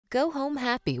Go home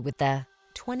happy with the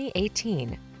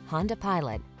 2018 Honda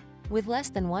Pilot. With less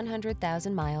than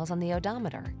 100,000 miles on the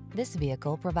odometer, this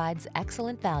vehicle provides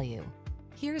excellent value.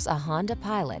 Here's a Honda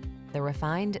Pilot, the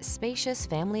refined, spacious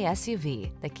family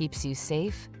SUV that keeps you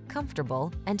safe,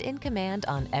 comfortable, and in command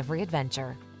on every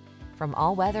adventure. From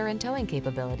all-weather and towing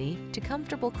capability to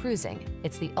comfortable cruising,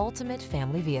 it's the ultimate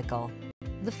family vehicle.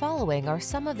 The following are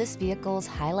some of this vehicle's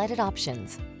highlighted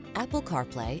options: Apple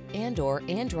CarPlay and/or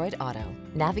Android Auto,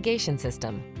 navigation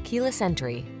system, keyless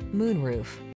entry, moonroof,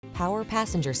 power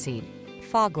passenger seat,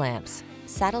 fog lamps,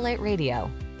 satellite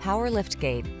radio, power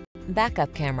liftgate,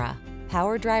 backup camera,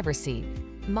 power driver seat.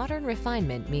 Modern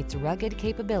refinement meets rugged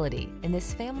capability in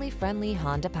this family-friendly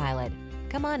Honda Pilot.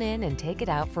 Come on in and take it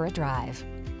out for a drive.